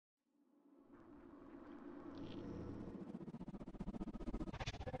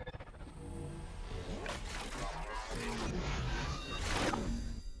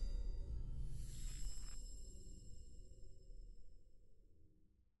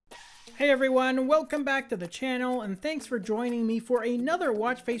Hey everyone, welcome back to the channel and thanks for joining me for another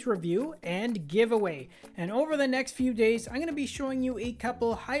watch face review and giveaway. And over the next few days, I'm going to be showing you a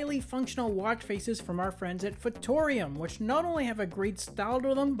couple highly functional watch faces from our friends at Futorum, which not only have a great style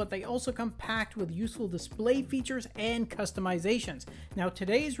to them, but they also come packed with useful display features and customizations. Now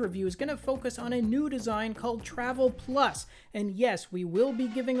today's review is going to focus on a new design called Travel Plus. And yes, we will be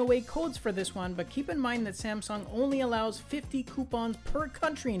giving away codes for this one, but keep in mind that Samsung only allows 50 coupons per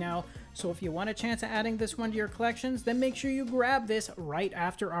country now. So if you want a chance at adding this one to your collections, then make sure you grab this right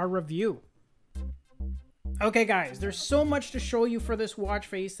after our review. Okay guys, there's so much to show you for this watch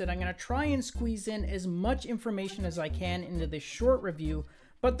face that I'm going to try and squeeze in as much information as I can into this short review.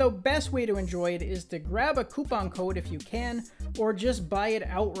 But the best way to enjoy it is to grab a coupon code if you can, or just buy it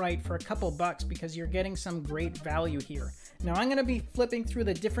outright for a couple bucks because you're getting some great value here. Now I'm going to be flipping through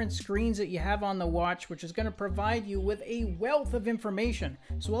the different screens that you have on the watch, which is going to provide you with a wealth of information.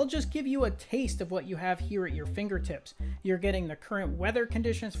 So I'll just give you a taste of what you have here at your fingertips. You're getting the current weather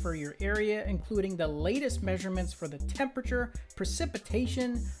conditions for your area, including the latest measurements for the temperature,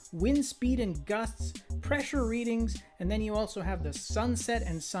 precipitation, wind speed and gusts, pressure readings, and then you also have the sunset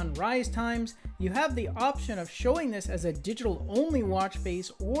and sunrise times. You have the option of showing this as a digital only watch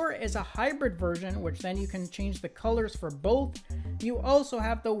face or as a hybrid version, which then you can change the colors for both. You also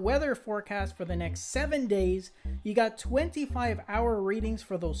have the weather forecast for the next 7 days. You got 25-hour readings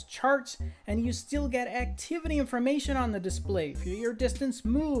for those charts, and you still get activity information on the display for your distance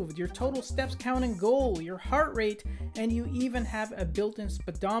moved, your total steps count and goal, your heart rate, and you even have a built-in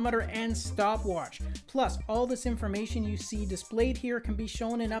speedometer and stopwatch. Plus, all this information you see displayed here can be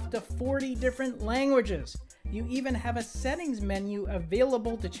shown in up to 40 different languages. You even have a settings menu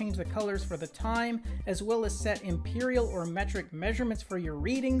available to change the colors for the time, as well as set imperial or metric measurements for your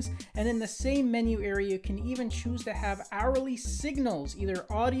readings. And in the same menu area, you can even choose to have hourly signals, either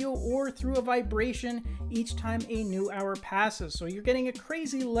audio or through a vibration, each time a new hour passes. So you're getting a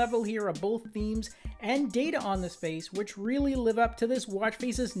crazy level here of both themes and data on this face, which really live up to this watch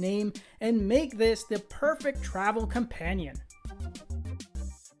face's name and make this the perfect travel companion.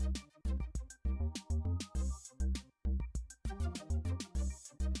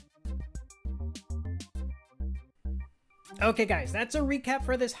 Okay guys, that's a recap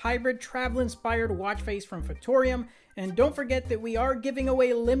for this hybrid travel-inspired watch face from Futorum. And don't forget that we are giving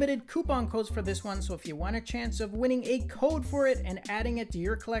away limited coupon codes for this one, so if you want a chance of winning a code for it and adding it to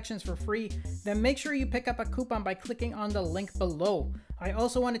your collections for free, then make sure you pick up a coupon by clicking on the link below. I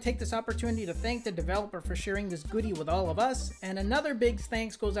also want to take this opportunity to thank the developer for sharing this goodie with all of us, and another big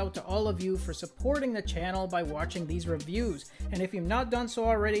thanks goes out to all of you for supporting the channel by watching these reviews. And if you've not done so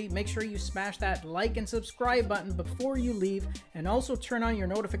already, make sure you smash that like and subscribe button before you leave, and also turn on your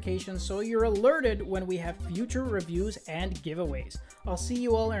notifications so you're alerted when we have future reviews and giveaways. I'll see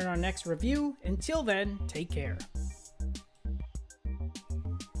you all in our next review. Until then, take care.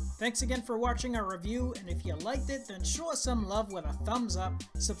 Thanks again for watching our review, and if you liked it, then show us some love with a thumbs up,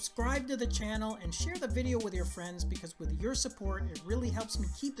 subscribe to the channel, and share the video with your friends, because with your support, it really helps me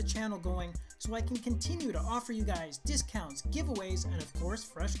keep the channel going so I can continue to offer you guys discounts, giveaways, and of course,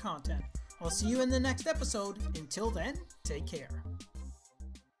 fresh content. I'll see you in the next episode. Until then, take care.